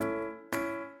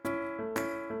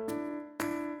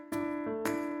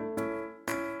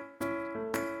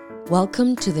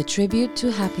Welcome to the Tribute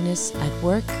to Happiness at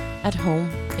Work, at Home,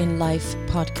 in Life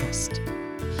podcast.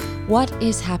 What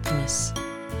is happiness?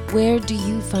 Where do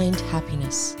you find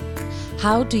happiness?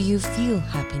 How do you feel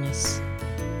happiness?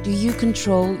 Do you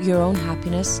control your own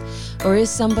happiness, or is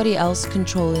somebody else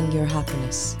controlling your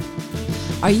happiness?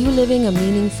 Are you living a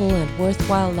meaningful and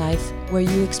worthwhile life where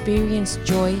you experience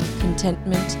joy,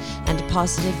 contentment, and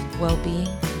positive well-being?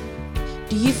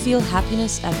 Do you feel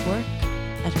happiness at work,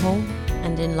 at home,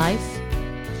 and in life?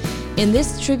 In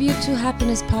this Tribute to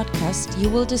Happiness podcast, you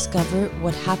will discover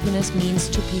what happiness means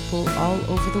to people all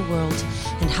over the world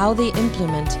and how they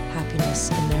implement happiness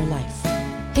in their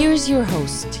life. Here is your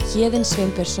host, Héðinn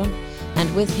Sveinbjörnsson,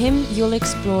 and with him you'll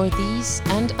explore these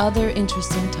and other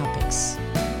interesting topics.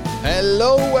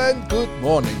 Hello and good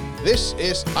morning. This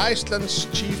is Iceland's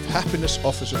Chief Happiness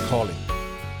Officer calling.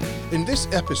 In this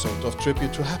episode of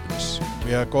Tribute to Happiness,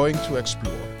 we are going to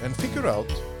explore and figure out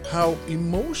how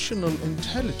emotional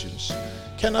intelligence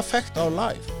can affect our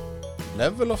life,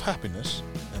 level of happiness,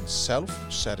 and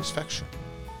self-satisfaction.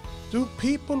 Do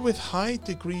people with high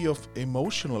degree of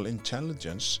emotional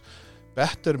intelligence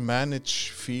better manage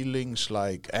feelings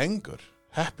like anger,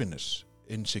 happiness,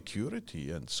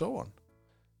 insecurity, and so on?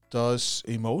 Does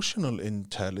emotional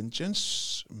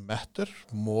intelligence matter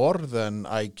more than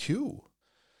IQ?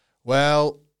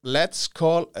 Well, let's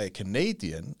call a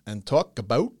Canadian and talk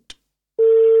about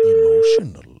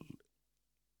emotional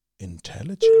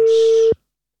intelligence.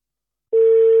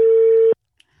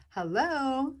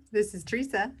 Hello, this is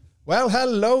Teresa. Well,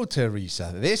 hello,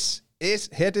 Teresa. This is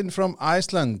Héðinn from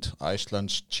Iceland,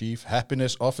 Iceland's Chief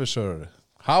Happiness Officer.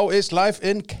 How is life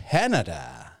in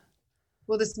Canada?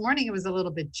 Well, this morning it was a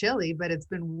little bit chilly, but it's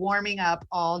been warming up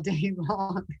all day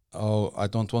long. Oh, I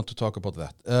don't want to talk about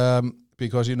that.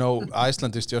 Because, you know,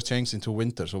 Iceland is just changed into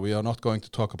winter, so we are not going to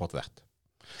talk about that.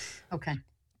 Okay.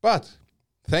 But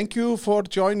thank you for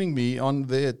joining me on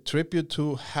the Tribute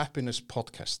to Happiness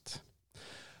podcast.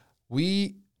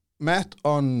 We met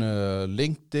on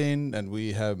LinkedIn and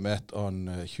we have met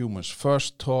on Humans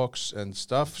First talks and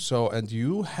stuff. So, and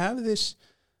you have this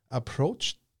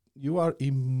approach. You are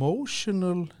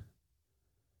emotional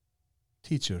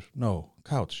teacher. No,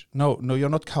 couch. No, you're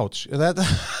not couch. That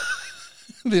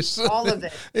this all of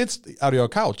it. Are you a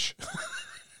couch?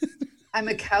 I'm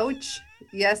a couch.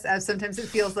 Yes, sometimes it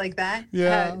feels like that.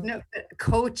 Yeah. No, a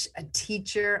coach, a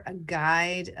teacher, a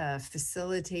guide, a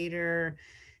facilitator,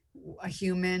 a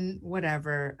human,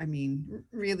 whatever. I mean,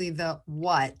 really the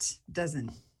what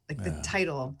doesn't, like the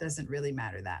title doesn't really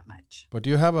matter that much. But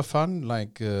you have a fun,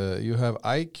 like you have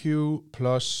IQ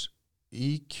plus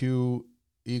EQ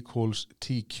equals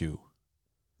TQ.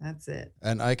 That's it.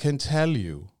 And I can tell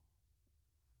you,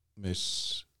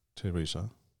 Miss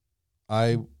Teresa,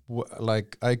 I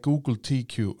Googled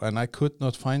TQ and I could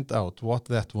not find out what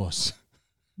that was.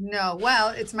 No, well,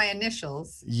 it's my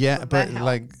initials. Yeah, so but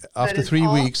like after 3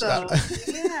 weeks. Yeah.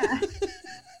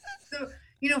 So,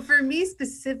 you know, for me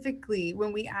specifically,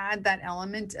 when we add that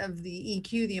element of the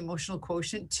EQ, the emotional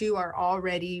quotient, to our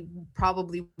already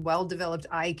probably well-developed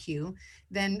IQ,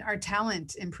 then our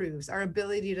talent improves. Our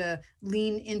ability to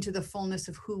lean into the fullness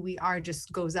of who we are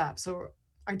just goes up. So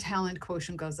our talent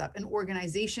quotient goes up. And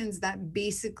organizations, that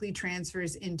basically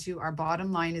transfers into our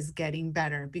bottom line is getting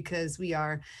better because we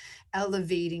are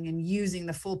elevating and using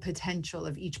the full potential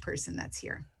of each person that's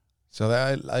here. So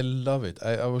I love it.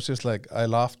 I was just like, I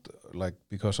laughed like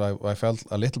because I felt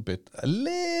a little bit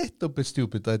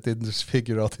stupid. I didn't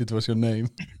figure out it was your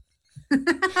name.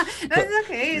 That's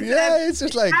okay. It's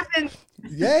just like, happens.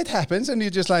 Yeah, it happens. And you're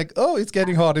just like, oh, it's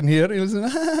getting hot in here.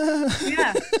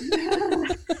 Yeah.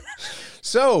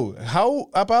 So, how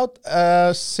about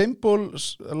a simple,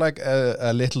 like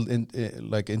a little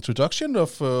introduction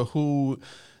of who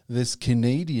this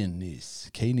Canadian is,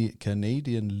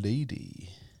 Canadian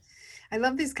lady? I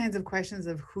love these kinds of questions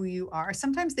of who you are.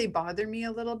 Sometimes they bother me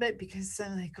a little bit because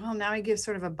I'm like, oh, now I give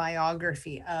sort of a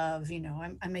biography of, you know,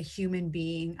 I'm a human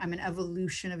being. I'm an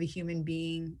evolution of a human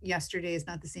being. Yesterday is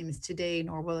not the same as today,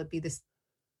 nor will it be the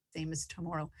same as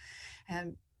tomorrow.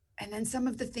 And then some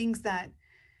of the things that,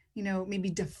 you know, maybe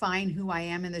define who I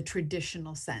am in the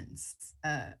traditional sense.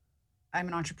 I'm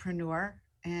an entrepreneur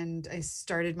and I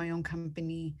started my own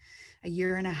company a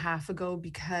year and a half ago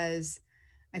because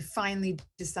I finally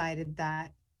decided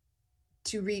that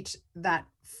to reach that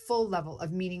full level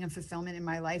of meaning and fulfillment in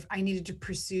my life, I needed to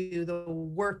pursue the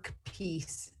work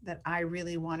piece that I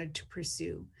really wanted to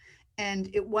pursue. And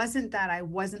it wasn't that I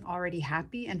wasn't already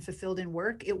happy and fulfilled in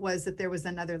work. It was that there was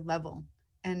another level.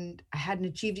 And I hadn't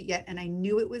achieved it yet, and I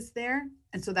knew it was there.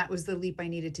 And so that was the leap I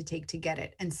needed to take to get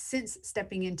it. And since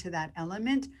stepping into that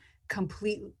element,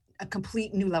 a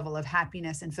complete new level of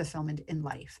happiness and fulfillment in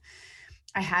life.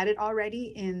 I had it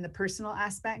already in the personal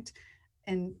aspect.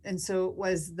 And so it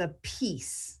was the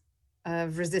peace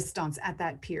of resistance at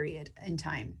that period in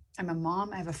time. I'm a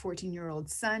mom. I have a 14-year-old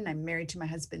son. I'm married to my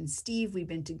husband, Steve. We've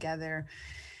been together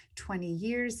 20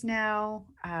 years now.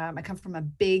 I come from a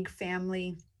big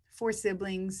family, 4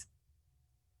 siblings.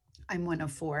 I'm one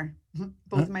of 4.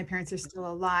 Both of my parents are still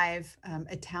alive.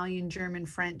 Italian, German,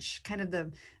 French, kind of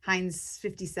the Heinz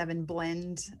 57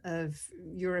 blend of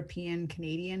European,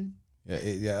 Canadian.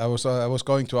 Yeah. I was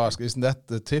going to ask, isn't that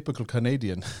the typical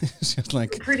Canadian? It's just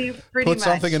like pretty put much,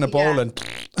 something in a bowl and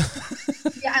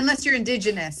yeah, unless you're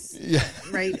indigenous, yeah,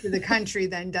 right, to the country,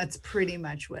 then that's pretty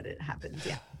much what it happens.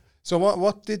 Yeah. So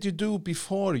what did you do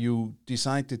before you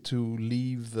decided to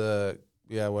leave the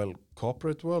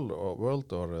corporate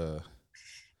world or?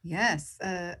 Yes,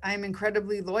 I'm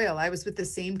incredibly loyal. I was with the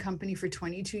same company for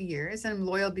 22 years, and I'm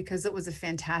loyal because it was a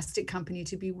fantastic company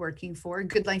to be working for.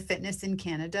 Good Life Fitness in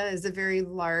Canada is a very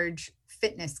large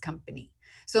fitness company.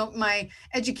 So my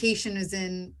education is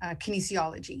in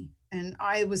kinesiology, and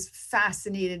I was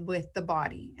fascinated with the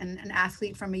body and an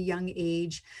athlete from a young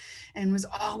age, and was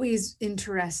always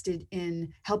interested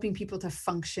in helping people to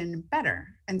function better.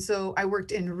 And so I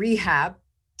worked in rehab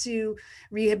to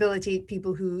rehabilitate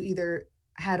people who either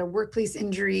had a workplace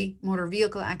injury, motor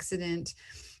vehicle accident,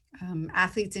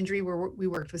 athlete's injury, where we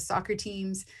worked with soccer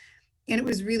teams. And it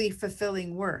was really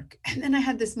fulfilling work. And then I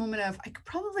had this moment of, I could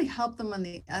probably help them on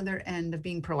the other end of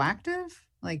being proactive,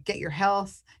 like get your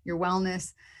health, your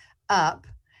wellness up.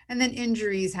 And then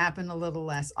injuries happen a little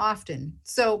less often.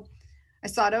 So I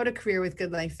sought out a career with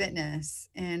Good Life Fitness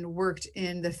and worked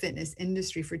in the fitness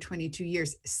industry for 22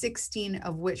 years, 16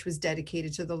 of which was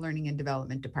dedicated to the learning and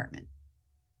development department.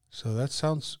 So that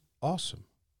sounds awesome.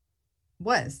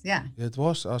 Yeah. It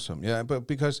was awesome. Yeah, but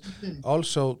because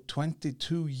also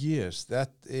 22 years,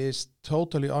 that is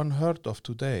totally unheard of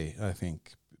today, I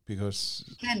think, because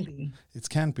it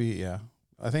can be, yeah.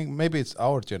 I think maybe it's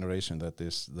our generation that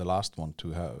is the last one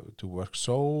to work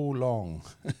so long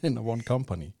in one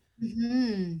company.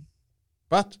 Mm-hmm.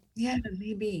 But yeah,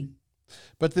 maybe.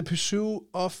 But the pursuit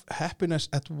of happiness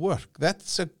at work,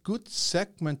 that's a good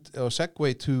segment or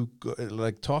segue to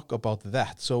talk about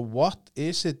that. So what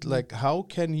is it like? How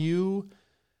can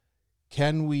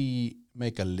we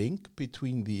make a link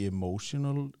between the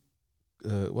emotional,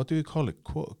 what do you call it?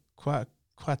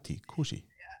 Kushi?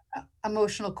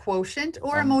 Emotional quotient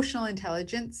or emotional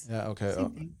intelligence. Yeah, okay.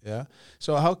 Yeah.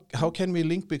 So how can we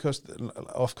link? Because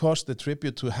of course the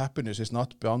tribute to happiness is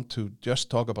not bound to just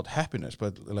talk about happiness,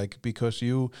 but because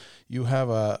you have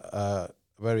a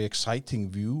very exciting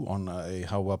view on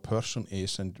how a person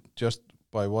is, and just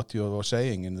by what you were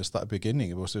saying in the beginning,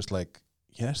 it was just like,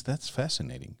 yes, that's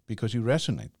fascinating because you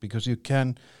resonate, because you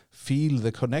can feel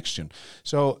the connection.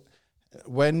 So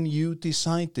when you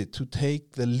decided to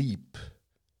take the leap,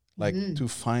 to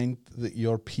find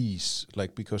your peace,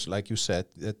 because like you said,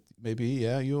 that maybe,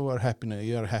 your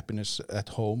happiness at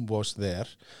home was there,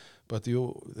 but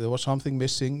there was something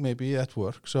missing maybe at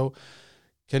work. So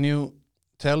can you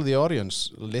tell the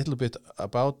audience a little bit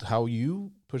about how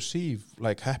you perceive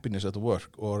happiness at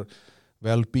work or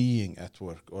well-being at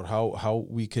work, or how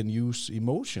we can use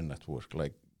emotion at work?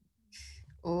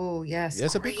 Oh, yes.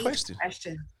 That's a big question.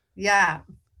 Yeah.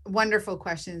 Wonderful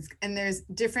questions. And there's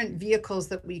different vehicles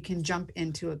that we can jump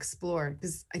in to explore.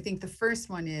 Because I think the first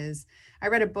one is, I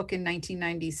read a book in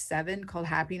 1997 called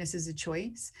Happiness is a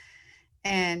Choice.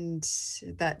 And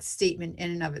that statement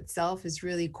in and of itself is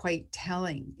really quite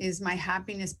telling. Is my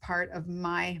happiness part of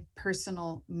my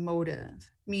personal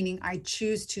motive? Meaning I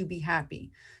choose to be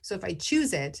happy. So if I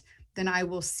choose it, then I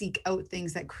will seek out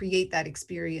things that create that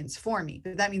experience for me.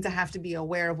 But that means I have to be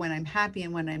aware of when I'm happy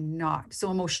and when I'm not.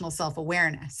 So emotional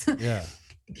self-awareness. Yeah.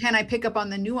 Can I pick up on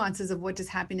the nuances of what does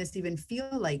happiness even feel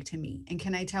like to me? And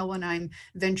can I tell when I'm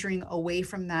venturing away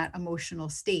from that emotional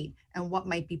state and what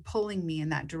might be pulling me in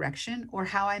that direction, or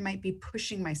how I might be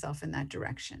pushing myself in that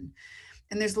direction?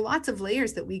 And there's lots of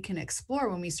layers that we can explore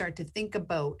when we start to think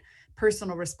about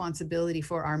personal responsibility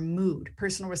for our mood,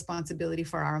 personal responsibility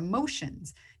for our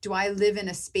emotions. Do I live in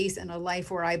a space and a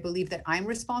life where I believe that I'm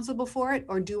responsible for it?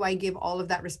 Or do I give all of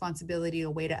that responsibility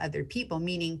away to other people?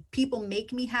 Meaning people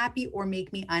make me happy or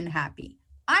make me unhappy.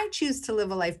 I choose to live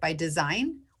a life by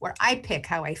design where I pick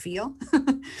how I feel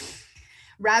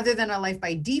rather than a life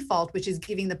by default, which is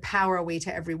giving the power away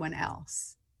to everyone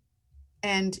else.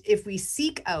 And if we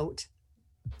seek out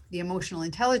the emotional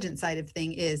intelligence side of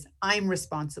thing, is I'm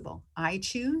responsible. I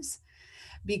choose,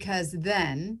 because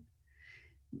then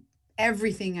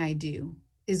everything I do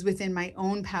is within my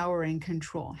own power and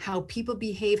control. How people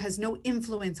behave has no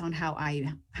influence on how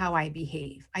I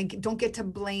behave. I don't get to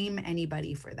blame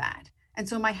anybody for that. And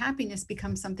so my happiness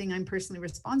becomes something I'm personally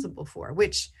responsible for,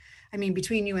 which, I mean,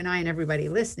 between you and I and everybody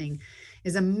listening,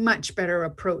 is a much better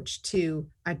approach to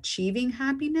achieving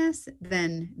happiness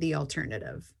than the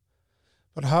alternative.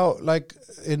 But how, like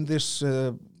in this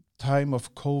time of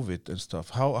COVID and stuff,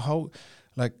 how,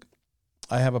 like,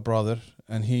 I have a brother,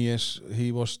 and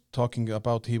he was talking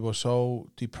about he was so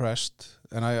depressed,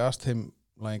 and I asked him,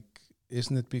 like,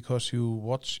 isn't it because you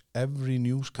watch every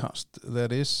newscast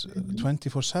that is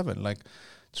 24/7? Like,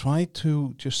 try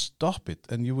to just stop it,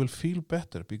 and you will feel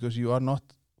better because you are not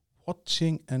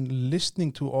watching and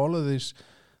listening to all of these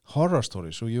horror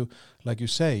stories. So you, like you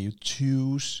say, you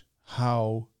choose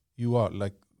how you are.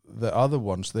 Like the other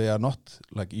ones, they are not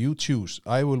like you choose.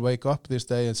 I will wake up this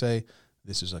day and say,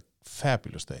 this is a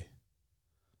fabulous day.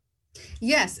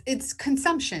 Yes, it's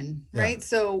consumption, right?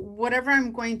 Yeah. So whatever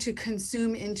I'm going to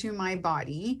consume into my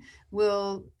body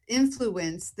will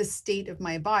influence the state of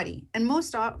my body. And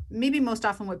most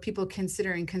often what people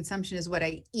consider in consumption is what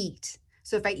I eat.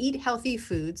 So if I eat healthy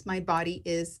foods, my body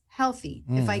is healthy.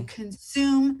 If I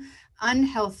consume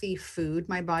unhealthy food,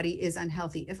 my body is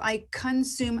unhealthy. If I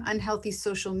consume unhealthy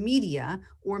social media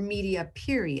or media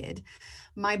period,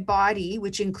 my body,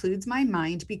 which includes my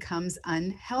mind, becomes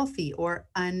unhealthy or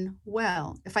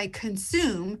unwell. If I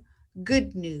consume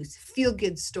good news, feel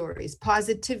good stories,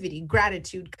 positivity,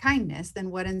 gratitude, kindness,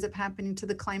 then what ends up happening to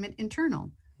the climate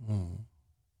internal?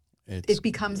 It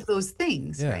becomes those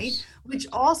things, yes. Right? Which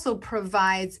also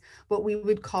provides what we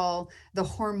would call the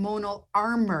hormonal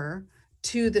armor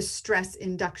to the stress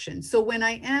induction. So when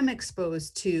I am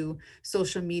exposed to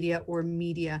social media or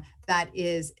media that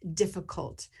is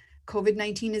difficult,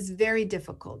 COVID-19 is very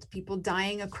difficult. People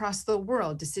dying across the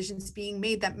world, decisions being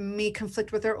made that may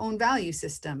conflict with our own value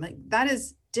system. Like, that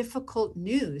is difficult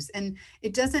news. And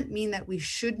it doesn't mean that we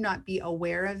should not be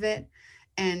aware of it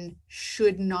and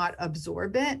should not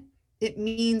absorb it. It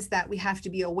means that we have to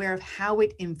be aware of how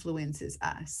it influences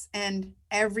us. And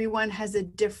everyone has a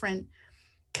different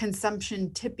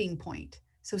consumption tipping point.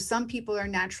 So some people are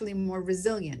naturally more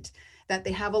resilient, that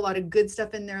they have a lot of good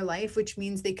stuff in their life, which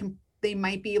means they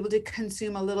might be able to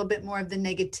consume a little bit more of the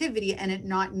negativity and it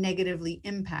not negatively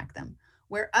impact them,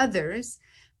 where others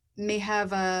may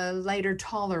have a lighter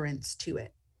tolerance to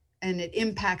it and it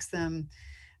impacts them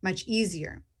much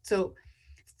easier. So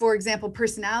for example,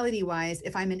 personality-wise,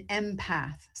 if I'm an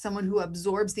empath, someone who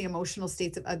absorbs the emotional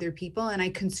states of other people, and I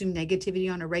consume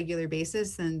negativity on a regular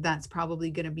basis, then that's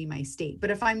probably going to be my state. But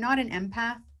if I'm not an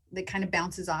empath that kind of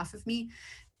bounces off of me,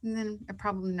 then I'm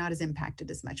probably not as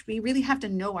impacted as much. We really have to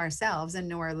know ourselves and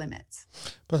know our limits.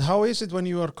 But how is it when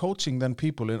you are coaching then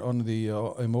people on the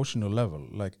emotional level?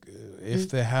 Like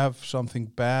if they have something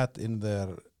bad in their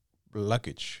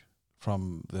luggage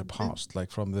from their past, like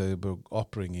from the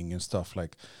upbringing and stuff,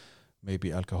 like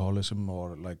maybe alcoholism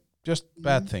or like just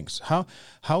bad things.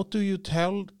 How do you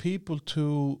tell people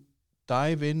to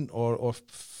dive in or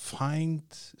find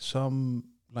some,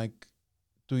 like,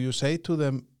 do you say to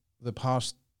them the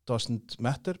past doesn't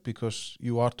matter because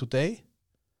you are today?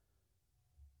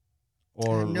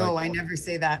 Or no, like, I never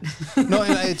say that. No,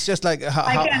 it's just like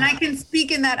I can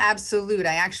speak in that absolute.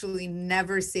 I actually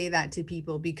never say that to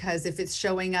people, because if it's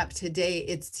showing up today,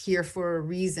 it's here for a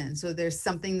reason. So there's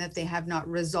something that they have not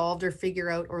resolved or figure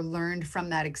out or learned from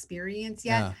that experience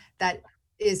yet that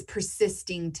is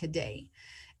persisting today.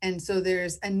 And so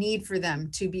there's a need for them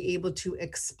to be able to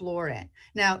explore it.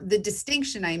 Now, the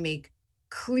distinction I make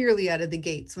clearly out of the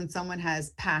gates when someone has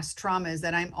past traumas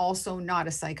that I'm also not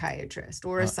a psychiatrist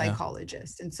or a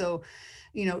psychologist. And so,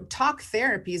 talk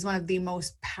therapy is one of the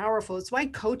most powerful. It's why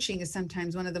coaching is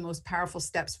sometimes one of the most powerful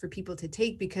steps for people to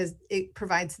take, because it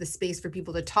provides the space for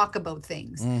people to talk about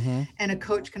things. And a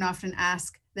coach can often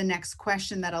ask the next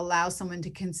question that allows someone to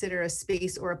consider a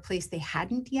space or a place they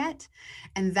hadn't yet.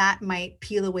 And that might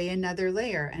peel away another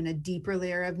layer and a deeper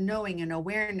layer of knowing and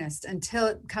awareness until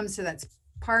it comes to that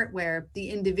part where the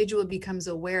individual becomes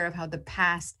aware of how the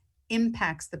past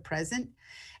impacts the present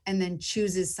and then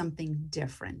chooses something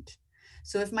different.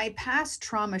 So if my past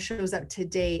trauma shows up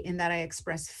today in that I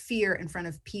express fear in front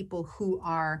of people who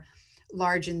are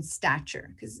large in stature,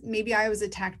 because maybe I was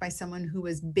attacked by someone who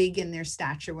was big in their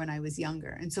stature when I was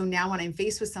younger. And so now when I'm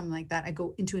faced with something like that, I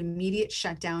go into immediate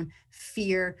shutdown,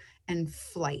 fear, and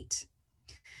flight.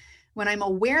 When I'm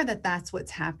aware that that's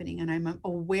what's happening and I'm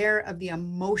aware of the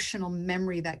emotional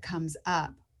memory that comes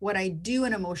up, what I do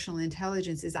in emotional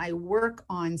intelligence is I work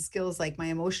on skills like my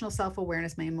emotional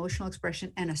self-awareness, my emotional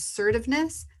expression, and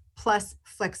assertiveness, plus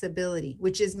flexibility,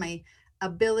 which is my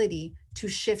ability to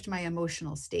shift my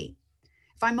emotional state.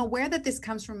 If I'm aware that this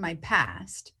comes from my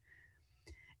past,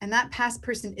 and that past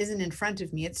person isn't in front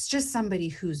of me, it's just somebody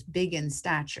who's big in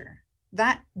stature.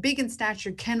 That big in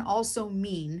stature can also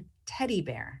mean teddy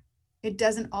bear. It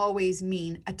doesn't always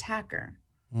mean attacker.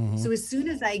 Mm-hmm. So as soon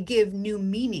as I give new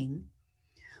meaning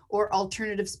or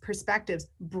alternatives perspectives,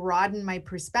 broaden my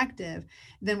perspective,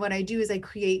 then what I do is I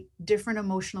create different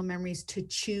emotional memories to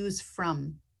choose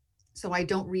from. So I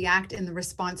don't react in the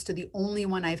response to the only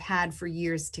one I've had for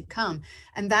years to come.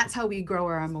 And that's how we grow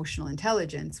our emotional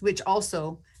intelligence, which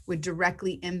also would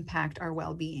directly impact our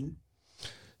well-being.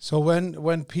 So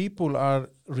when people are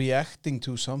reacting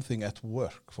to something at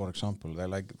work, for example,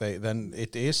 then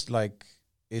it is like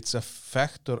it's a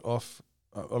factor of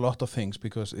a lot of things,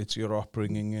 because it's your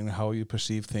upbringing and how you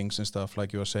perceive things and stuff,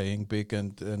 like you're saying, big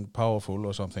and powerful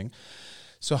or something.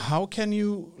 So how can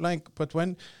you, but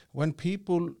when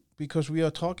people, because we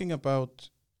are talking about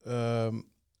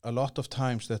a lot of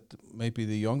times that maybe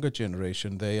the younger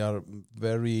generation, they are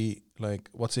very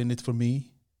what's in it for me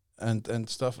and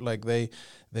stuff, like they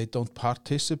don't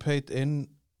participate in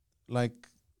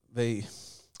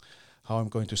how I'm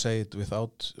going to say it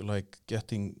without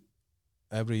getting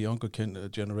every younger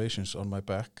generations on my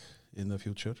back in the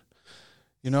future.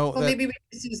 Well, maybe we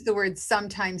just use the word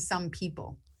sometimes some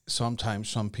people. Sometimes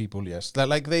some people, yes.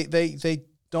 They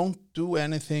don't do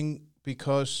anything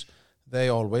because they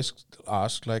always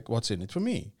ask what's in it for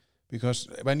me? Because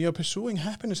when you're pursuing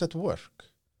happiness at work,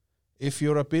 if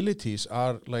your abilities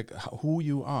are who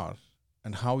you are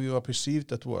and how you are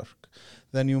perceived at work,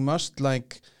 then you must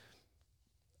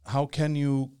how can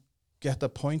you get a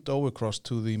point over across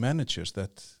to the managers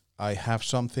that I have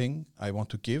something, I want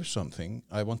to give something,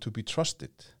 I want to be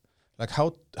trusted?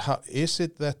 How is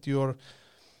it that you're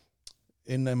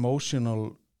in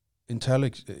emotional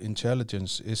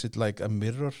intelligence? Is it like a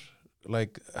mirror,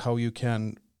 how you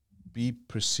can be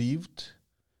perceived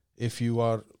if you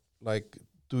are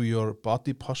do your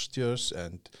body postures,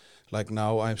 and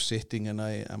now I'm sitting and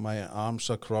my arms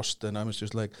are crossed and I'm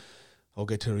just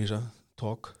okay, Teresa,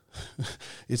 talk.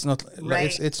 It's not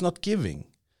right. It's not giving,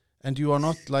 and you are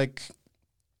not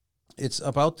it's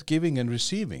about giving and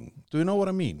receiving. Do you know what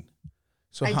I mean?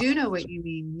 So I do know what you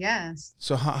mean. Yes.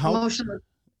 So how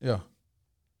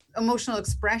emotional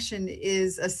expression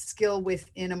is a skill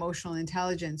within emotional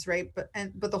intelligence, right?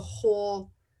 But the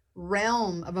whole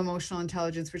realm of emotional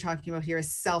intelligence we're talking about here is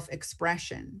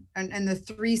self-expression. And the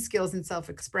three skills in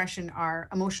self-expression are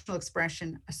emotional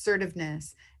expression,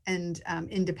 assertiveness, and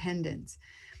independence.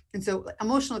 And so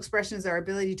emotional expression is our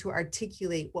ability to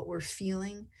articulate what we're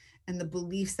feeling and the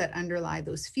beliefs that underlie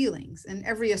those feelings and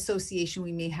every association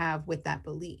we may have with that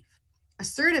belief.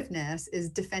 Assertiveness is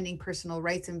defending personal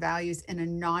rights and values in a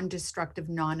non-destructive,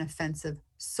 non-offensive,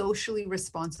 socially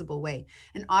responsible way.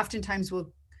 And oftentimes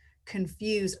we'll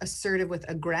confuse assertive with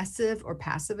aggressive or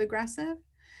passive aggressive.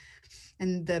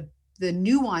 And the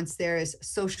nuance there is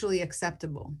socially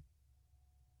acceptable.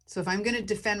 So if I'm going to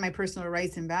defend my personal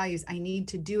rights and values, I need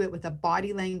to do it with a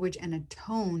body language and a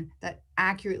tone that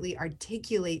accurately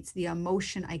articulates the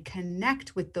emotion I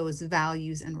connect with those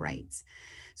values and rights.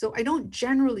 So I don't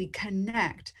generally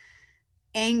connect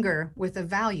anger with a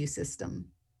value system.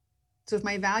 So if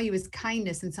my value is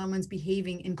kindness and someone's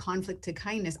behaving in conflict to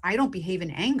kindness, I don't behave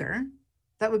in anger.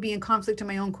 That would be in conflict to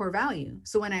my own core value.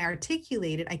 So when I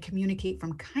articulate it, I communicate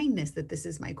from kindness that this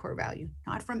is my core value,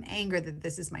 not from anger that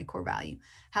this is my core value.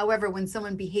 However, when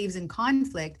someone behaves in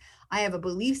conflict, I have a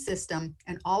belief system,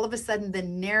 and all of a sudden the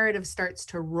narrative starts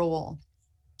to roll.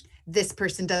 This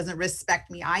person doesn't respect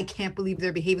me. I can't believe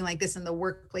they're behaving like this in the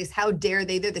workplace. How dare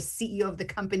they? They're the CEO of the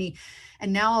company.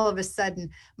 And now all of a sudden,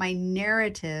 my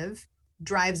narrative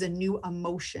drives a new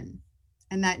emotion.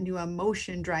 And that new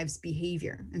emotion drives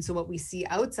behavior. And so what we see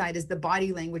outside is the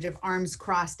body language of arms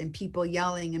crossed and people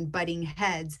yelling and butting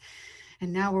heads.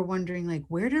 And now we're wondering,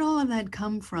 where did all of that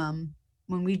come from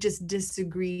when we just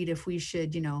disagreed if we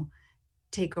should,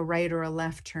 take a right or a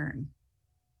left turn?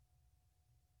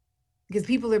 Because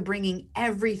people are bringing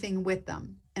everything with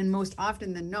them. And most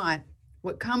often than not,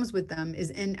 what comes with them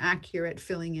is inaccurate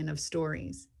filling in of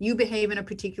stories. You behave in a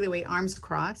particular way, arms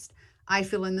crossed. I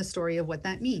fill in the story of what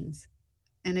that means.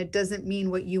 And it doesn't mean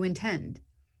what you intend.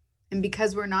 And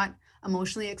because we're not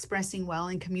emotionally expressing well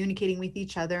and communicating with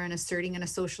each other and asserting in a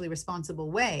socially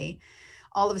responsible way,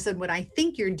 all of a sudden what I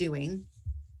think you're doing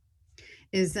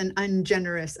is an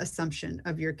ungenerous assumption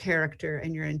of your character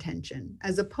and your intention,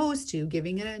 as opposed to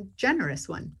giving it a generous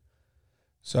one.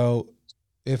 So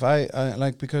if I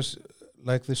because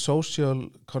like the social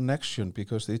connection,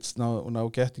 because it's now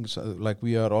getting like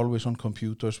we are always on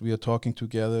computers, we are talking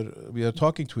together, we are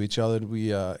talking to each other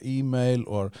via email,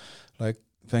 or like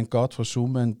thank God for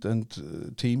Zoom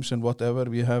and Teams and whatever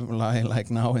we have like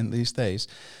now in these days.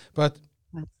 But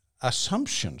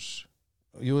assumptions,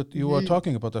 you were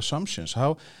talking about assumptions.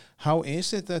 How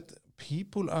is it that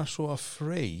people are so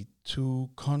afraid to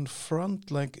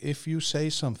confront, like if you say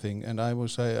something and I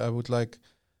would like,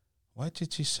 why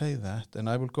did she say that? And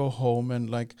I will go home and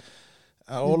like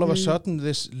all of a sudden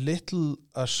this little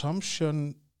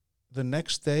assumption the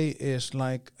next day is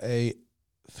like a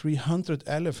 300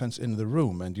 elephants in the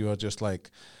room, and you are just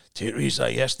like,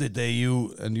 Teresa, yesterday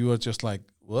you are just like,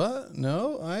 what?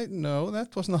 No,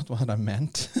 that was not what I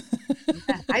meant.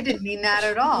 I didn't mean that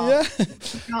at all. Yeah.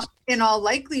 In all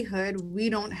likelihood, we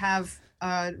don't have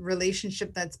a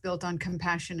relationship that's built on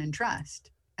compassion and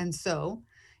trust. And so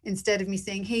instead of me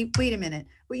saying, hey, wait a minute,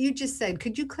 what you just said,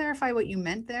 could you clarify what you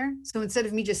meant there? So instead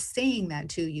of me just saying that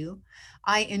to you,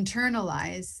 I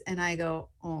internalize and I go,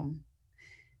 oh.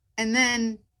 And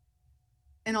then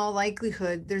in all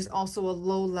likelihood, there's also a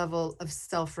low level of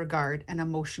self-regard and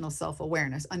emotional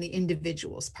self-awareness on the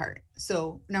individual's part.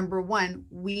 So number one,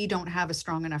 we don't have a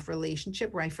strong enough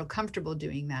relationship where I feel comfortable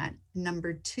doing that.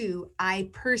 Number two, I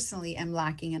personally am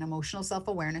lacking in emotional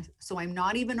self-awareness. So I'm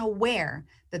not even aware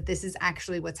that this is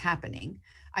actually what's happening.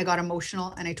 I got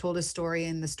emotional and I told a story,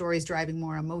 and the story is driving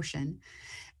more emotion.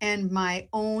 And my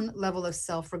own level of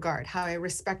self-regard, how I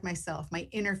respect myself, my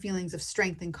inner feelings of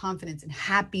strength and confidence and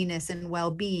happiness and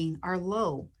well-being are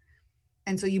low.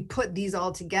 And so you put these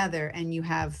all together and you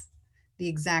have the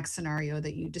exact scenario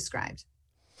that you described.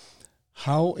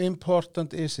 How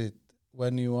important is it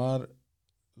when you are,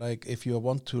 like, if you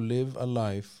want to live a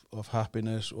life of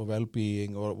happiness or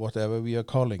well-being or whatever we are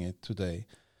calling it today,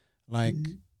 like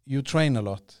you train a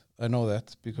lot. I know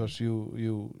that because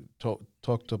you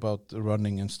talked about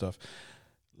running and stuff.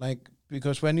 Like,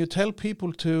 because when you tell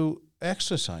people to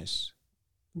exercise,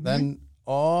 then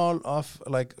all of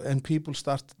like, and people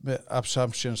start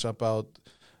assumptions about,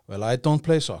 well, I don't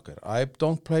play soccer, I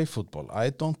don't play football, I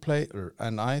don't play,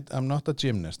 and I'm not a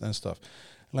gymnast and stuff.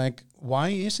 Like, why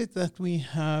is it that we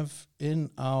have in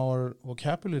our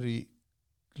vocabulary,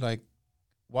 like,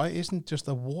 why isn't just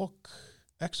a walk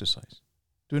exercise?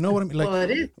 Do you know what I mean? Like, well,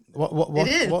 it is.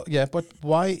 It is. Yeah, but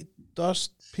why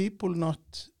does people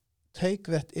not take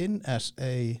that in as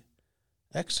a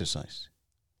exercise?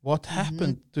 What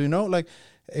happened? Do you know? Like,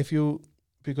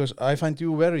 because I find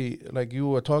you very, like, you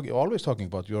were always talking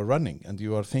about you are running and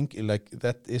you are thinking like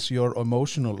that is your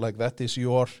emotional, like that is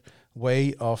your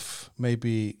way of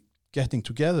maybe getting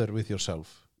together with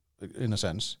yourself, in a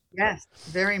sense. Yes,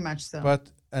 very much so.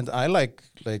 And I like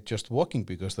just walking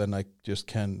because then I just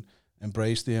can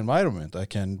embrace the environment. I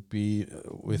can be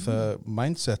with a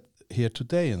mindset here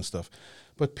today and stuff.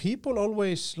 But people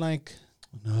always like,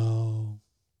 no,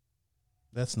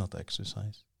 that's not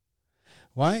exercise.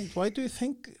 Why do you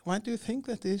think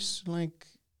that is, like,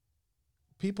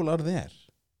 people are there?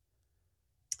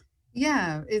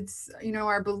 Yeah, it's,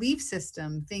 our belief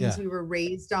system, things we were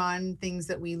raised on, things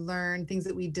that we learned, things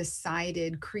that we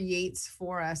decided creates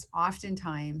for us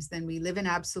oftentimes. Then we live in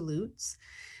absolutes.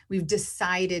 We've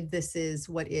decided this is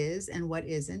what is and what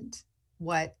isn't,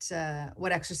 what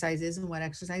exercise is and what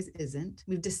exercise isn't.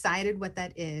 We've decided what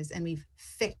that is, and we've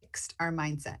fixed our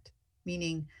mindset,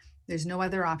 meaning there's no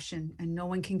other option and no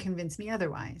one can convince me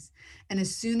otherwise. And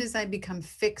as soon as I become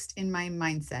fixed in my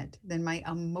mindset, then my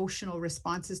emotional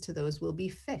responses to those will be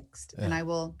fixed, and I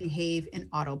will behave in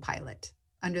autopilot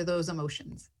under those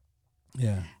emotions.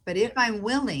 Yeah. But if I'm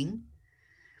willing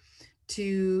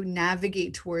to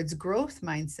navigate towards growth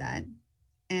mindset,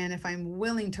 and if I'm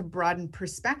willing to broaden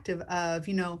perspective of,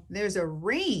 there's a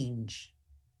range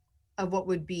of what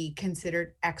would be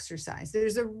considered exercise.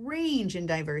 There's a range in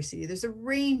diversity. There's a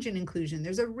range in inclusion.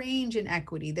 There's a range in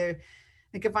equity.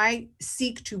 Like, if I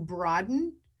seek to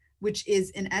broaden, which is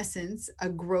in essence a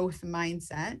growth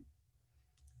mindset,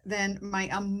 then my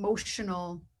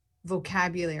emotional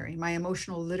vocabulary, my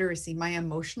emotional literacy, my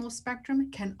emotional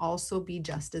spectrum can also be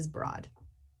just as broad.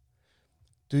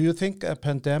 Do you think a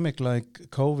pandemic like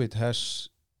COVID has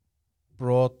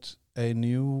brought a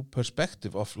new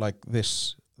perspective of like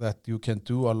this, that you can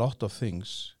do a lot of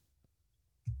things?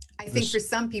 I think for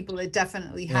some people it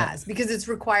definitely has, because it's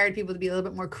required people to be a little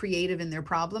bit more creative in their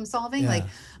problem solving. Like,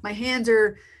 my hands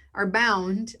are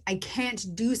bound. I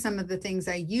can't do some of the things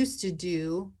I used to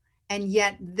do. And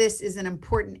yet this is an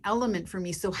important element for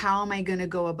me. So how am I going to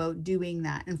go about doing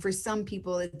that? And for some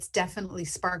people, it's definitely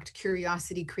sparked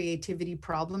curiosity, creativity,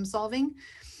 problem solving.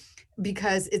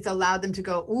 because it's allowed them to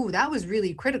go, ooh, that was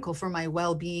really critical for my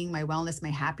well-being, my wellness, my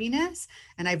happiness.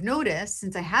 And I've noticed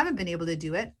since I haven't been able to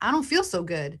do it, I don't feel so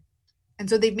good. And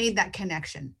so they've made that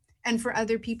connection. And for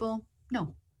other people,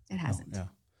 no, it hasn't. Oh, yeah.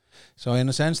 So in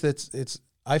a sense,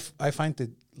 I find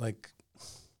it like,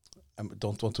 I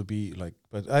don't want to be like,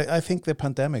 but I think the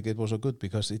pandemic, it was so good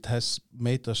because it has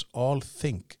made us all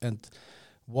think, and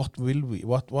what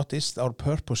is our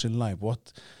purpose in life?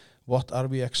 What are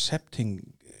we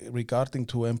accepting regarding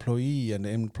to employee and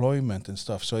employment and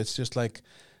stuff? So it's just like,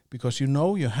 because you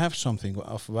have something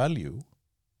of value,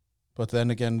 but then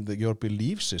again, your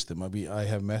belief system, I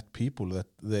have met people that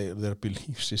their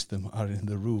belief system are in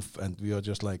the roof, and we are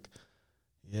just like,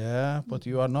 yeah, but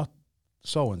you are not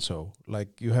so-and-so.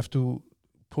 Like, you have to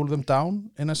pull them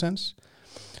down in a sense.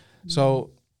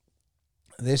 So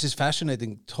this is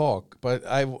fascinating talk, but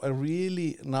I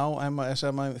really, now as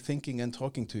I'm thinking and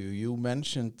talking to you, you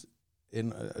mentioned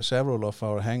in several of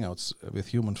our hangouts with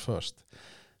Human First,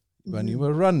 when you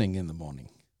were running in the morning.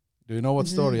 Do you know what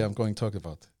story I'm going to talk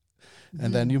about?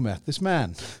 And then you met this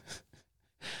man.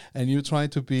 And you try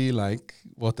to be like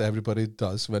what everybody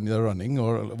does when they're running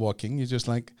or walking. You just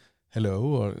like, hello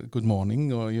or good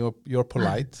morning, or you're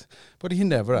polite, but he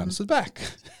never answered back.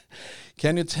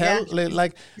 Can you tell,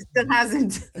 like he still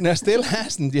hasn't. No, still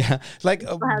hasn't. Yeah, like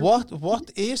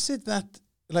what is it that,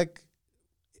 like,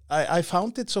 I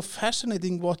found it so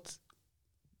fascinating what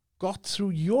got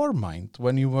through your mind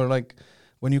when you were like,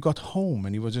 when you got home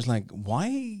and you were just like,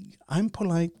 why I'm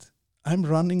polite, I'm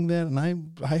running there, and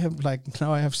I have like,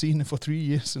 now I have seen it for 3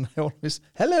 years, and I always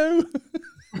hello.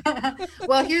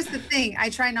 Well, here's the thing. I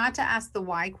try not to ask the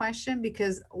why question,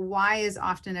 because why is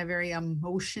often a very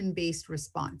emotion-based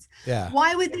response. Yeah.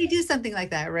 Why would they do something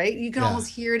like that, right? You can almost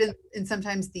hear it in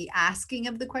sometimes the asking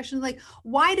of the question, like,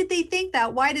 why did they think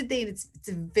that? Why did they? It's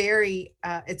a very,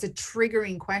 it's a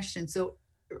triggering question. So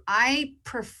I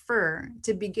prefer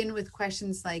to begin with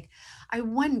questions like, I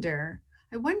wonder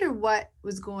what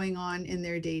was going on in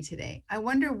their day today. I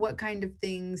wonder what kind of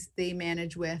things they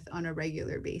manage with on a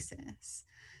regular basis.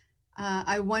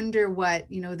 I wonder what,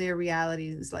 their reality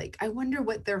is like. I wonder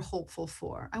what they're hopeful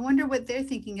for. I wonder what they're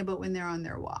thinking about when they're on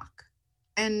their walk.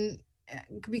 And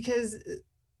because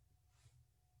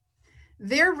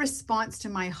their response to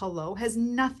my hello has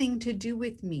nothing to do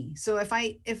with me. So if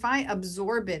I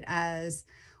absorb it as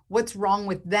what's wrong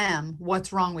with them,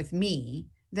 what's wrong with me,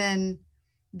 then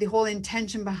the whole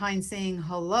intention behind saying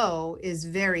hello is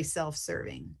very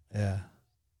self-serving. Yeah.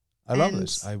 I love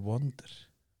this. I wonder.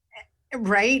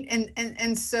 Right.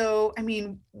 And so, I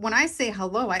mean, when I say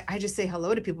hello, I just say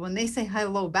hello to people. When they say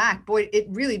hello back, boy, it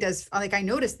really does. Like, I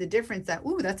notice the difference that,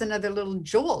 ooh, that's another little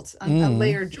jolt, a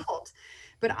layer jolt.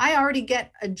 But I already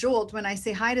get a jolt when I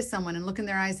say hi to someone and look in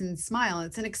their eyes and smile.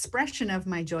 It's an expression of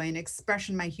my joy, an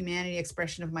expression of my humanity,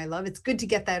 expression of my love. It's good to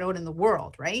get that out in the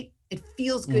world, right? It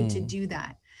feels good to do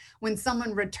that. When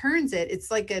someone returns it, it's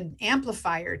like an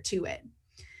amplifier to it.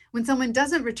 When someone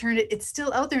doesn't return it, it's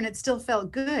still out there and it still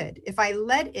felt good. If I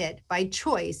let it, by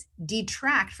choice,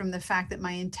 detract from the fact that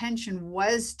my intention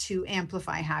was to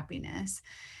amplify happiness,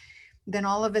 then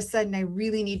all of a sudden I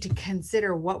really need to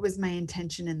consider what was my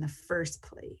intention in the first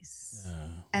place.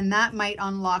 And that might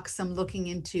unlock some looking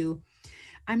into,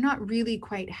 I'm not really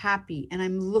quite happy and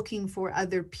I'm looking for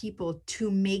other people to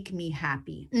make me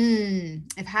happy.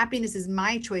 If happiness is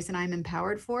my choice and I'm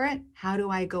empowered for it, how do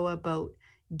I go about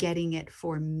getting it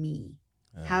for me?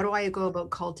 How do I go about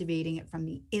cultivating it from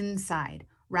the inside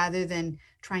rather than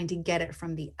trying to get it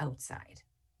from the outside?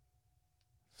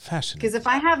 Fascinating. Because if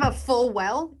I have a full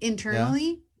well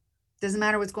internally, doesn't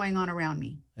matter what's going on around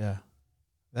me. Yeah.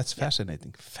 That's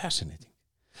fascinating. Fascinating.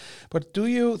 But do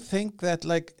you think that,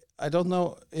 like, I don't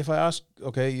know if I ask,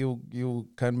 okay, you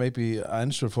can maybe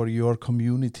answer for your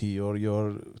community or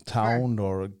your town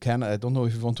or Canada. I don't know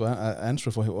if you want to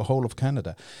answer for the whole of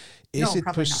Canada. Is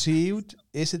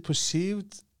it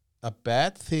perceived a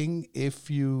bad thing if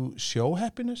you show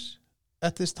happiness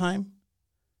at this time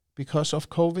because of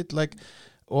COVID? Like,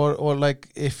 or like,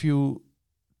 if you,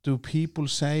 do people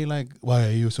say like, why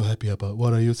are you so happy about?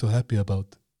 What are you so happy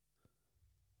about?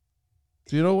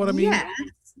 Do you know what I mean?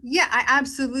 Yeah, I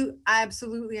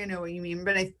absolutely I know what you mean.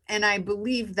 But I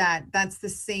believe that that's the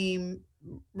same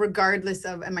regardless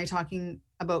of, am I talking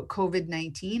about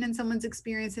COVID-19 and someone's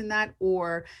experiencing that,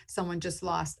 or someone just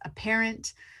lost a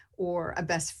parent or a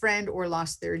best friend or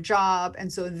lost their job.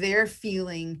 And so they're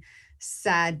feeling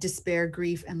sad, despair,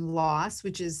 grief, and loss,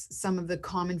 which is some of the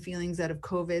common feelings out of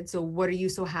COVID. So what are you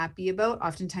so happy about?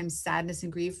 Oftentimes sadness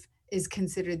and grief is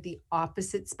considered the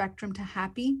opposite spectrum to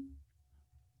happy.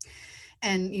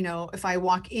 And, if I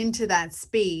walk into that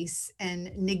space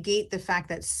and negate the fact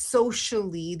that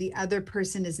socially the other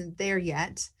person isn't there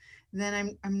yet,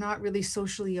 then I'm not really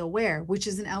socially aware, which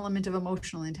is an element of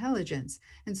emotional intelligence.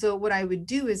 And so what I would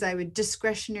do is I would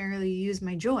discretionarily use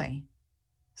my joy.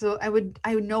 So I would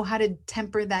know how to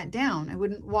temper that down. I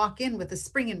wouldn't walk in with a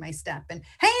spring in my step and,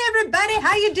 hey, everybody,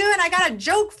 how you doing? I got a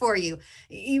joke for you.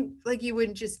 You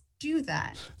wouldn't just do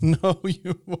that. No,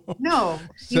 you won't. No,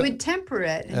 you would temper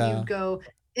it and Yeah. you'd go,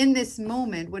 in this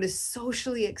moment, what is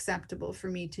socially acceptable for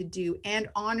me to do and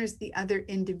honors the other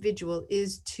individual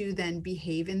is to then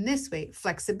behave in this way.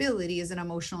 Flexibility is an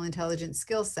emotional intelligence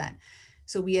skill set.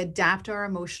 So we adapt our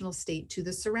emotional state to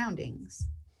the surroundings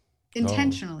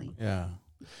intentionally. Yeah.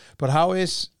 But how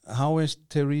is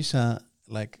Teresa,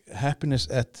 like, happiness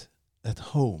at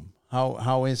home?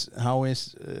 How is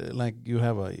like, you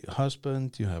have a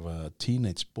husband, you have a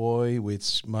teenage boy,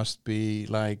 which must be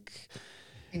like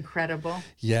Incredible.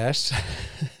 Yes,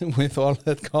 with all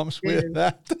that comes with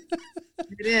that.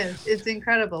 It is. It's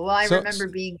incredible. Well, I remember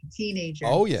being a teenager.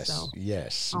 Oh yes, so.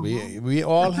 yes. Uh-huh. We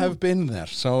all have been there.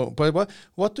 So, but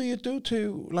what do you do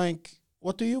to, like,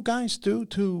 what do you guys do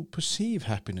to perceive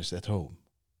happiness at home?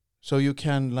 So you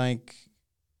can, like,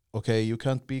 okay, you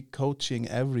can't be coaching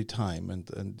every time,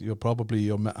 and you're probably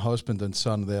your husband and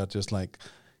son. They are just like,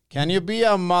 can you be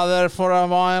a mother for a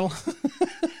while?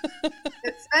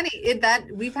 It's funny that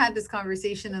we've had this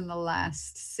conversation in the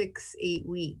last 6-8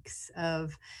 weeks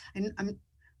of, I'm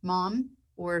Mom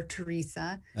or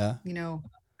Teresa. Yeah.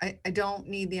 I don't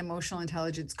need the emotional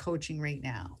intelligence coaching right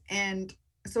now. And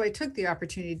so I took the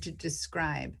opportunity to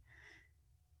describe,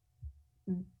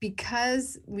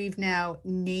 because we've now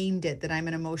named it that I'm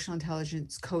an emotional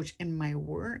intelligence coach in my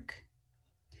work,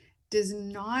 does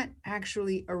not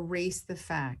actually erase the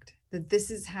fact that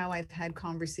this is how I've had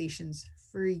conversations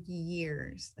for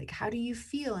years. Like, how do you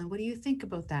feel? And what do you think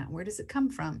about that? Where does it come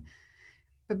from?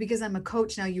 But because I'm a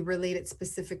coach now, you relate it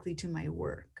specifically to my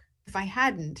work. If I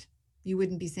hadn't, you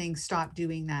wouldn't be saying, stop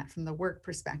doing that from the work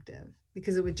perspective,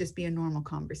 because it would just be a normal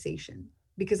conversation,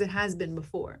 because it has been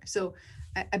before. So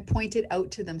I pointed out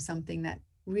to them something that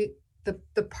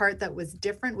the part that was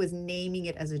different was naming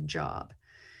it as a job.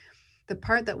 The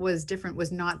part that was different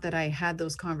was not that I had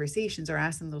those conversations or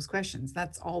asked them those questions.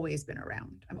 That's always been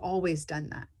around. I've always done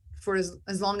that for as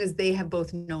long as they have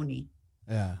both known me.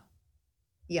 Yeah.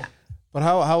 Yeah. But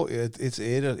how it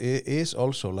is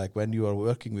also like when you are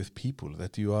working with people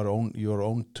that you are your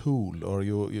own tool, or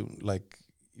you like,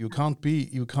 you can't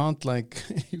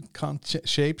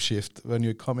shape shift when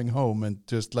you're coming home and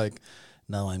just like,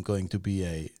 now I'm going to be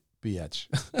a bitch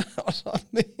or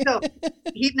something. So,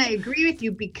 Heaton, I agree with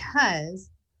you, because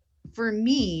for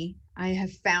me, I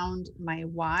have found my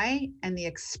why and the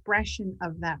expression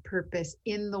of that purpose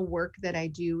in the work that I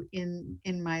do in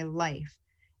my life.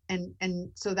 And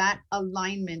so that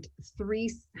alignment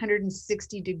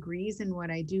 360 degrees in what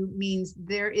I do means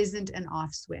there isn't an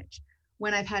off switch.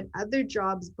 When I've had other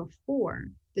jobs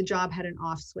before, the job had an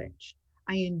off switch.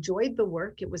 I enjoyed the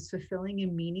work. It was fulfilling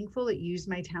and meaningful. It used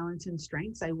my talents and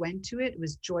strengths. I went to it. It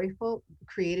was joyful,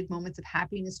 created moments of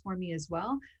happiness for me as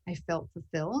well. I felt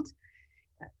fulfilled.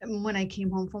 And when I came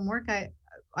home from work,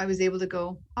 I was able to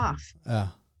go off.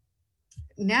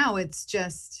 Now it's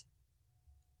just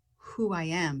who I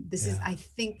am. This is, I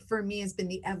think for me, has been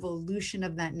the evolution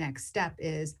of that next step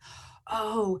is,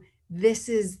 oh, this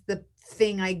is the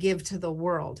thing I give to the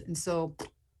world. And so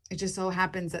it just so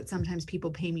happens that sometimes people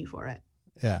pay me for it.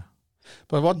 Yeah.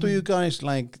 But what do you guys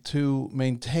like to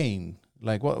maintain?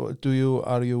 Like, what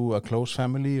are you a close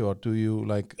family, or do you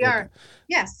like? We are.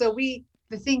 Yeah. So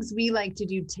the things we like to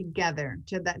do together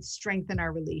that strengthen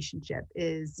our relationship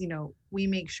is, we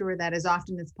make sure that as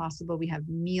often as possible, we have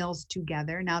meals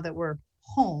together. Now that we're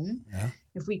home,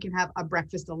 if we can have a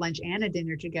breakfast, a lunch, and a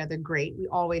dinner together, great. We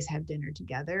always have dinner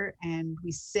together, and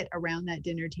we sit around that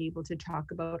dinner table to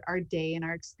talk about our day and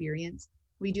our experience.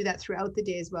 We do that throughout the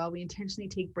day as well. We intentionally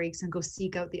take breaks and go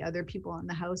seek out the other people in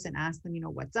the house and ask them,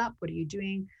 what's up? What are you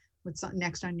doing? What's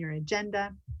next on your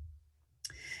agenda?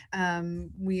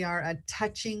 We are a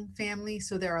touching family,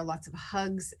 so there are lots of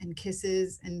hugs and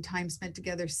kisses and time spent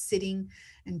together sitting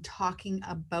and talking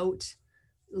about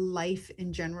life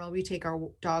in general. We take our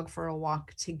dog for a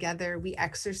walk together. We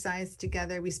exercise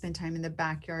together. We spend time in the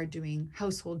backyard doing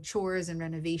household chores and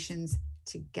renovations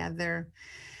together.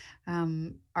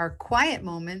 Our quiet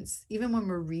moments, even when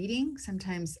we're reading,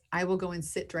 sometimes I will go and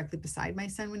sit directly beside my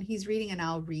son when he's reading, and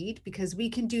I'll read, because we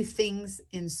can do things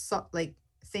in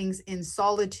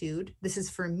solitude. This is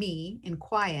for me, in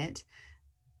quiet,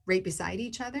 right beside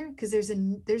each other, because there's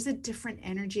a different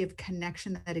energy of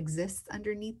connection that exists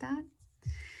underneath that.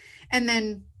 And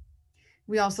then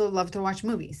We also love to watch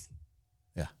movies.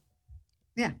 Yeah.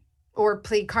 Yeah. Or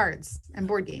play cards and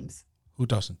board games. Who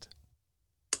doesn't?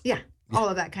 Yeah. All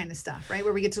of that kind of stuff, right?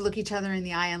 Where we get to look each other in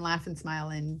the eye and laugh and smile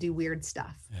and do weird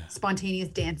stuff. Yeah. Spontaneous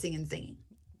dancing and singing.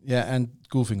 Yeah, and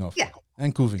goofing off. Yeah.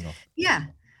 And goofing off. Yeah.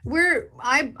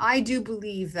 I do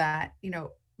believe that, you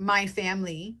know, my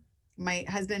family, my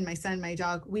husband, my son, my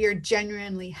dog, we are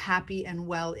genuinely happy and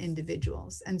well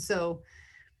individuals. And so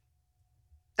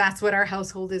that's what our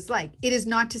household is like. It is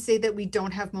not to say that we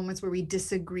don't have moments where we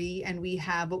disagree and we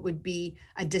have what would be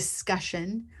a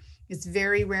discussion. It's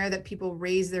very rare that people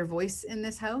raise their voice in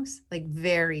this house, like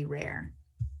very rare.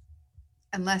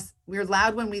 Unless we're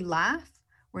loud when we laugh,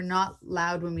 we're not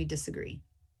loud when we disagree.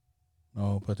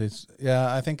 No, but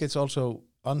I think it's also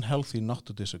unhealthy not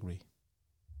to disagree.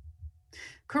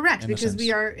 Correct, because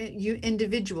we are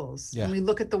individuals Yeah. and we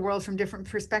look at the world from different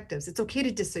perspectives. It's okay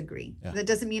to disagree. Yeah. That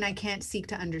doesn't mean I can't seek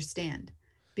to understand,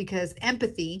 because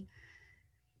empathy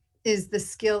is the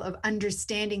skill of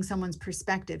understanding someone's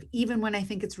perspective. Even when I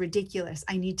think it's ridiculous,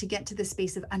 I need to get to the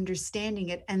space of understanding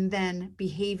it and then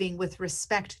behaving with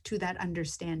respect to that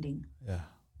understanding. Yeah.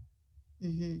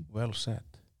 Mm-hmm. Well said.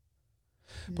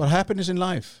 But happiness in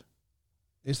life,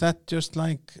 is that just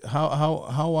like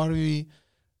how are we,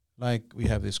 like we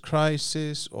have this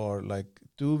crisis, or like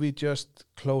do we just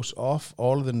close off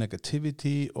all the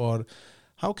negativity, or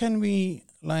how can we,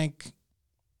 like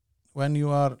when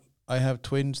I have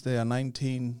twins, they are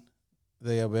 19,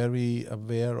 they are very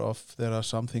aware of there are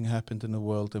something happened in the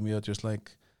world, and we are just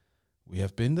like, we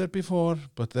have been there before,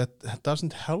 but that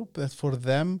doesn't help. That for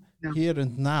them here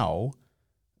and now,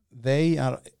 they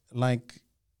are like,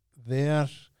 their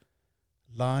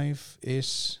life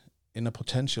is in a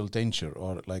potential danger,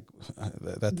 or like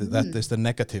that is the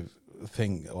negative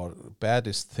thing or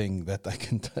baddest thing that I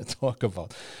can talk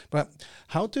about. But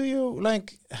how do you,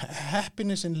 like,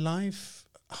 happiness in life,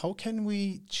 how can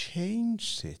we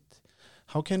change it?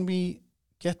 How can we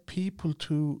get people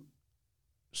to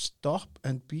stop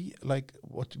and be like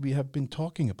what we have been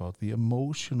talking about, the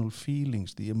emotional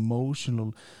feelings, the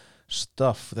emotional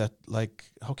stuff that, like,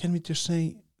 how can we just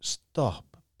say,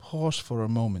 stop, pause for a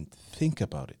moment, think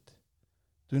about it?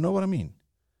 Do you know what I mean?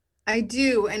 I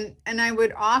do. And I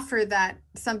would offer that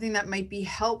something that might be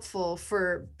helpful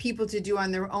for people to do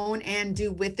on their own and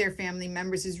do with their family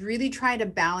members is really try to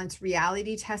balance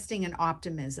reality testing and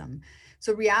optimism.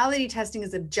 So reality testing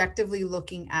is objectively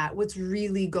looking at what's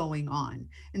really going on.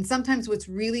 And sometimes what's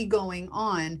really going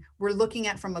on, we're looking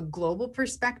at from a global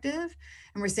perspective,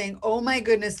 and we're saying, oh my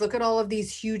goodness, look at all of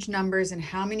these huge numbers and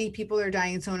how many people are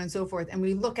dying and so on and so forth. And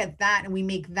we look at that and we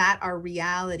make that our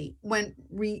reality. When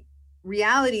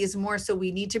reality is more so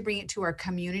we need to bring it to our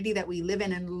community that we live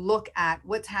in and look at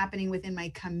what's happening within my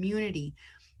community.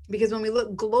 Because when we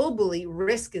look globally,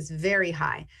 risk is very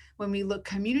high. When we look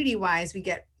community-wise, we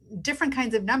get different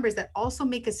kinds of numbers that also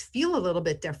make us feel a little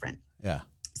bit different. Yeah.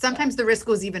 Sometimes the risk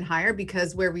goes even higher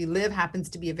because where we live happens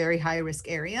to be a very high risk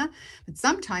area. But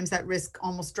sometimes that risk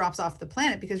almost drops off the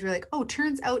planet because we're like, oh,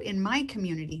 turns out in my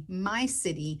community, my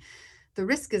city, the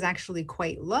risk is actually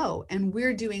quite low. And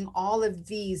we're doing all of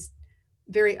these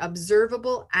very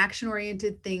observable,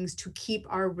 action-oriented things to keep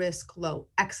our risk low.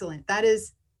 Excellent. That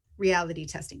is reality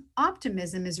testing.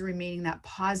 Optimism is remaining that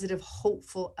positive,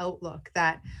 hopeful outlook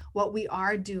that what we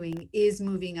are doing is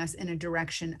moving us in a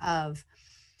direction of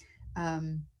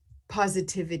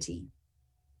positivity.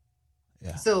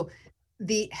 Yeah. So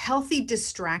the healthy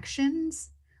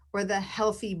distractions or the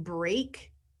healthy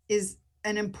break is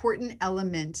an important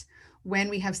element when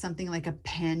we have something like a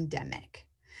pandemic.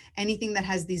 Anything that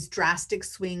has these drastic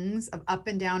swings of up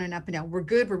and down and up and down. We're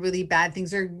good, we're really bad,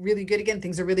 things are really good again,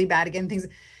 things are really bad again,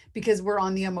 because we're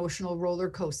on the emotional roller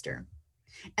coaster.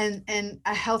 And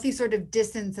a healthy sort of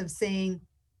distance of saying,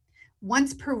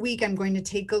 once per week, I'm going to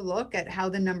take a look at how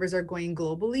the numbers are going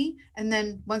globally. And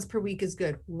then once per week is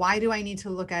good. Why do I need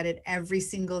to look at it every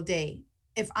single day?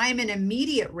 If I'm in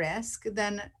immediate risk,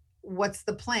 then what's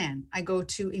the plan? I go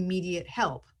to immediate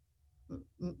help,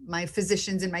 my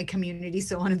physicians in my community,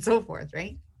 so on and so forth,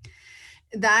 right?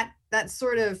 That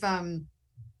sort of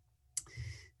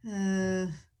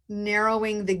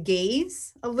narrowing the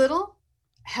gaze a little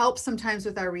helps sometimes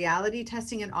with our reality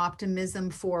testing and optimism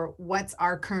for what's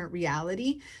our current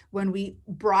reality. When we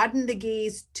broaden the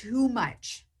gaze too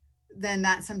much, then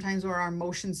that's sometimes where our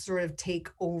emotions sort of take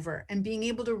over. And being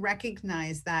able to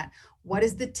recognize that, what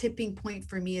is the tipping point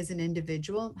for me as an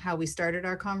individual? How we started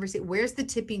our conversation. Where's the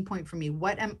tipping point for me?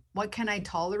 What can I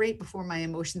tolerate before my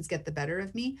emotions get the better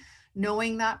of me?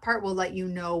 Knowing that part will let you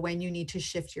know when you need to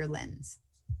shift your lens.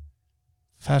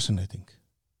 Fascinating.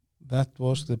 That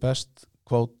was the best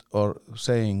quote or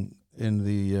saying in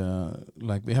the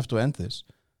like we have to end this,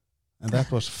 and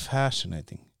that was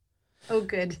fascinating. Oh,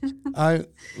 good. I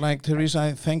like Teresa.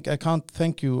 I can't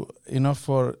thank you enough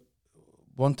for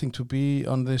wanting to be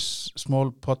on this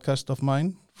small podcast of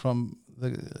mine from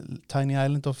the tiny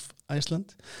island of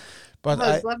Iceland. But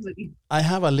it's lovely. I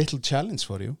have a little challenge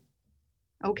for you.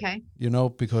 Okay.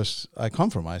 Because I come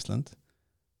from Iceland,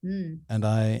 and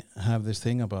I have this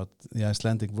thing about the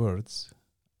Icelandic words.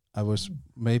 I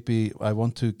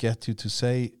want to get you to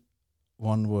say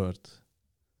one word.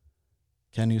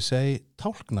 Can you say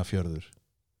Tálknafjörður?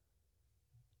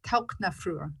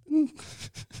 Tálknafjörður.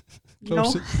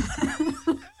 No.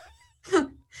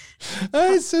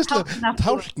 It's just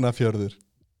Tálknafjörður.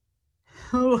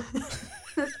 Oh,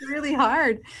 that's really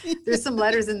hard. There's some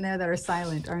letters in there that are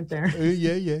silent, aren't there?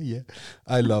 Yeah.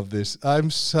 I love this.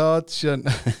 I'm such an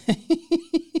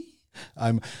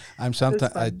I'm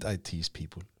sometimes I tease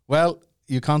people. Well,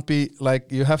 you can't be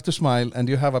like, you have to smile, and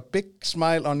you have a big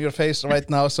smile on your face right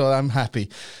now, so I'm happy.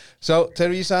 So,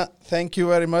 Teresa, thank you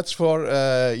very much for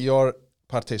your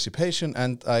participation,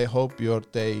 and I hope your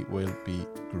day will be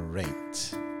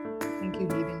great. Thank you,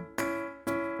 Híðin.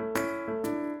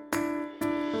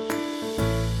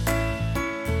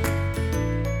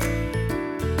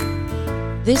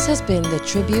 This has been the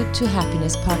Tribute to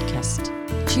Happiness podcast.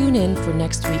 Tune in for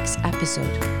next week's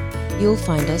episode. You'll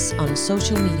find us on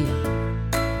social media.